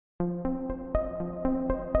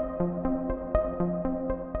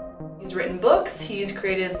He's written books, he's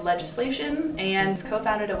created legislation, and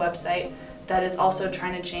co-founded a website that is also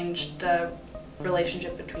trying to change the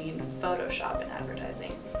relationship between Photoshop and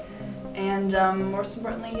advertising. And most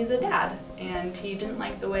importantly, he's a dad, and he didn't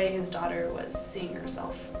like the way his daughter was seeing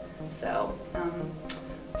herself. So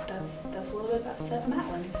that's a little bit about Seth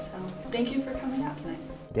Matlins. So thank you for coming out tonight.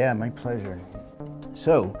 Yeah, my pleasure.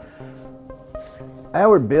 So,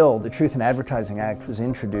 our bill, the Truth in Advertising Act, was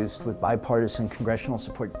introduced with bipartisan congressional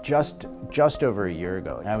support just over a year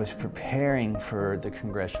ago. I was preparing for the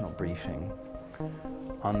congressional briefing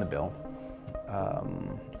on the bill,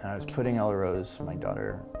 and I was putting Ella Rose, my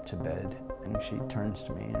daughter, to bed, and she turns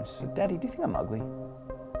to me and she said, "Daddy, do you think I'm ugly?"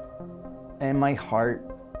 And my heart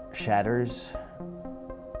shatters,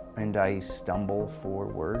 and I stumble for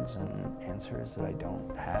words and answers that I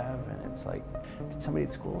don't have, and it's like, did somebody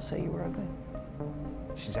at school say you were ugly?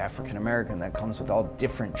 She's African American. That comes with all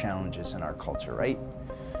different challenges in our culture, right?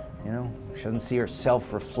 You know, she doesn't see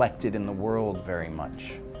herself reflected in the world very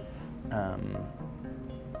much.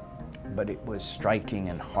 But it was striking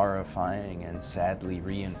and horrifying and sadly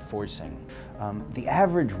reinforcing. The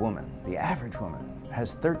average woman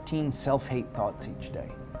has 13 self-hate thoughts each day.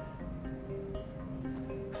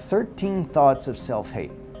 13 thoughts of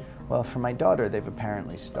self-hate. Well, for my daughter, they've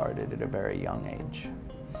apparently started at a very young age.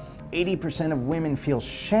 80% of women feel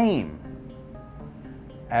shame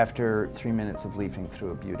after 3 minutes of leafing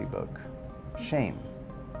through a beauty book. Shame.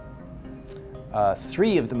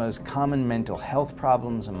 3 of the most common mental health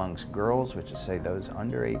problems amongst girls, which is, say, those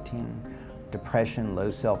under 18, depression, low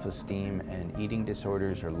self-esteem, and eating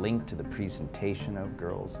disorders are linked to the presentation of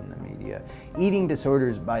girls in the media. Eating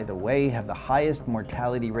disorders, by the way, have the highest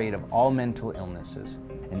mortality rate of all mental illnesses.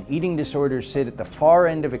 And eating disorders sit at the far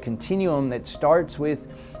end of a continuum that starts with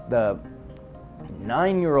the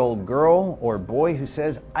 9-year-old girl or boy who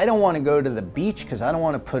says, "I don't want to go to the beach because I don't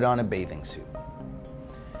want to put on a bathing suit."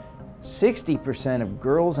 60% of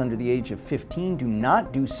girls under the age of 15 do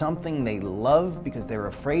not do something they love because they're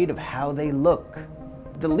afraid of how they look.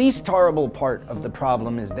 The least horrible part of the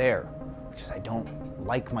problem is there, which is I don't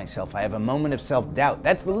like myself. I have a moment of self-doubt.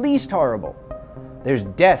 That's the least horrible. There's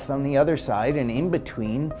death on the other side, and in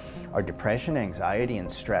between are depression, anxiety, and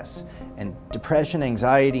stress. And depression,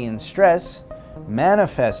 anxiety, and stress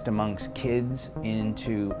manifest amongst kids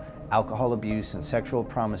into alcohol abuse and sexual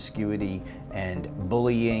promiscuity and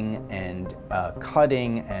bullying and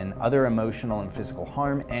cutting and other emotional and physical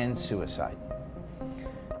harm and suicide.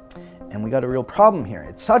 And we got a real problem here.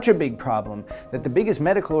 It's such a big problem that the biggest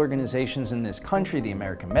medical organizations in this country, the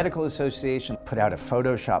American Medical Association, put out a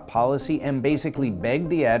Photoshop policy and basically begged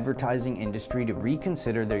the advertising industry to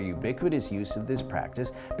reconsider their ubiquitous use of this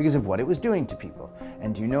practice because of what it was doing to people.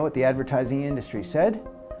 And do you know what the advertising industry said?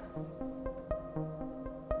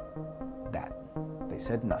 They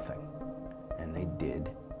said nothing, and they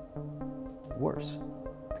did worse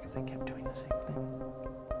because they kept doing the same thing.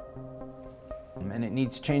 And it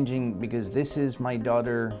needs changing because this is my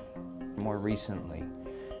daughter more recently,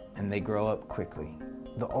 and they grow up quickly.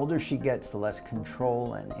 The older she gets, the less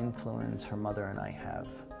control and influence her mother and I have.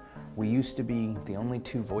 We used to be the only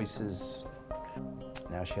 2 voices.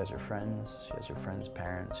 Now she has her friends, she has her friends'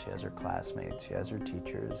 parents, she has her classmates, she has her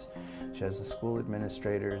teachers, she has the school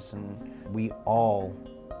administrators, and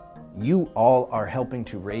you all are helping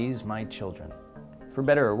to raise my children, for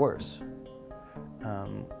better or worse.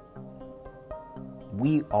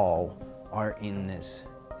 We all are in this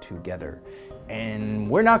together, and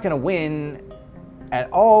we're not going to win at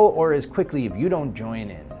all or as quickly if you don't join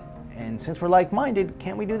in. And since we're like-minded,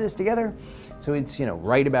 can't we do this together? So it's,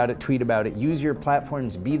 write about it, tweet about it, use your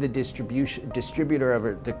platforms, be the distributor of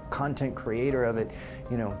it, the content creator of it.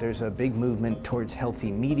 There's a big movement towards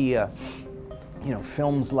healthy media.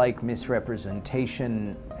 Films like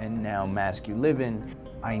Misrepresentation and now Mask You Live In.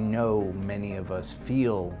 I know many of us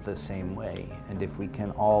feel the same way. And if we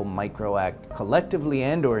can all micro-act collectively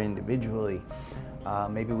and or individually,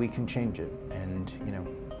 maybe we can change it. And,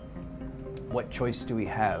 what choice do we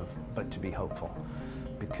have but to be hopeful?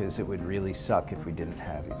 Because it would really suck if we didn't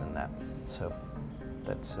have even that. So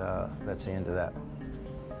that's the end of that.